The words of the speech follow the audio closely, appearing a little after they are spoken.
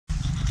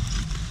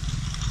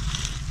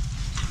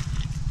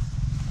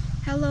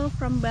Hello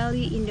from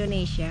Bali,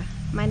 Indonesia.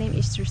 My name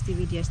is Trusti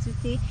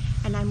Widiastuti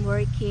and I'm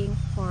working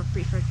for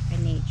Preferred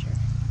by Nature.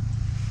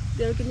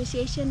 The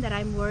organization that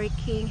I'm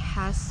working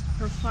has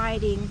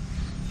providing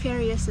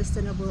various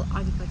sustainable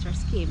agriculture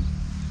scheme.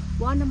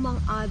 One among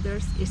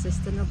others is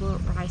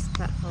Sustainable Rice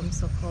Platform,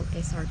 so-called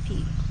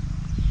SRP.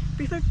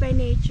 Preferred by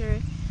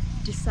Nature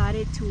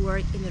decided to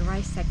work in the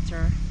rice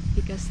sector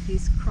because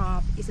this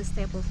crop is a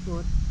staple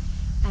food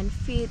and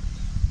feed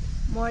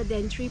more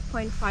than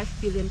 3.5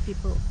 billion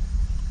people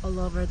all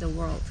over the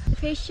world.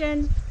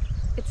 Cultivation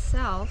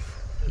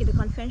itself, in the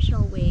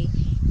conventional way,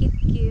 it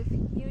gives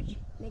huge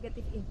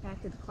negative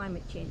impact to the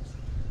climate change,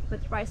 but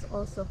rice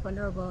also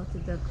vulnerable to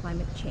the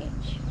climate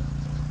change.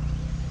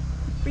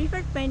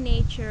 Preferred by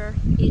Nature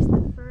is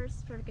the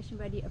first certification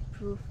body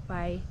approved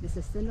by the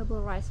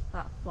Sustainable Rice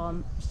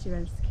Platform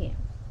Assurance Scheme.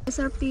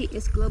 SRP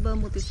is Global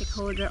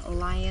Multi-Stakeholder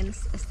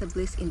Alliance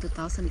established in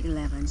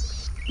 2011.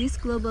 These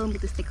global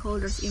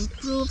multi-stakeholders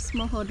improve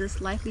smallholders'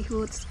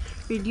 livelihoods,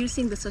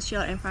 reducing the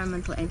social,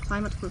 environmental, and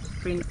climate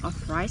footprint of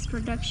rice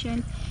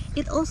production.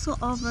 It also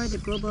offers the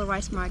global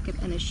rice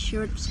market an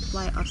assured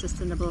supply of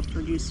sustainable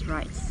produced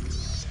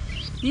rice.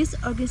 These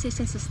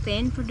organizations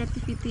sustain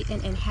productivity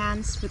and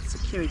enhance food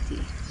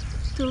security.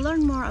 To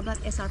learn more about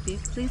SRP,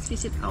 please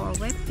visit our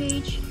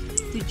webpage,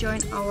 to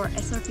join our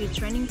SRP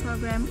training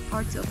program,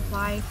 or to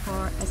apply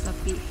for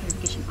SRP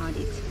verification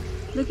audit.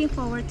 Looking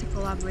forward to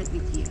collaborate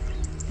with you.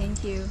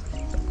 Thank you.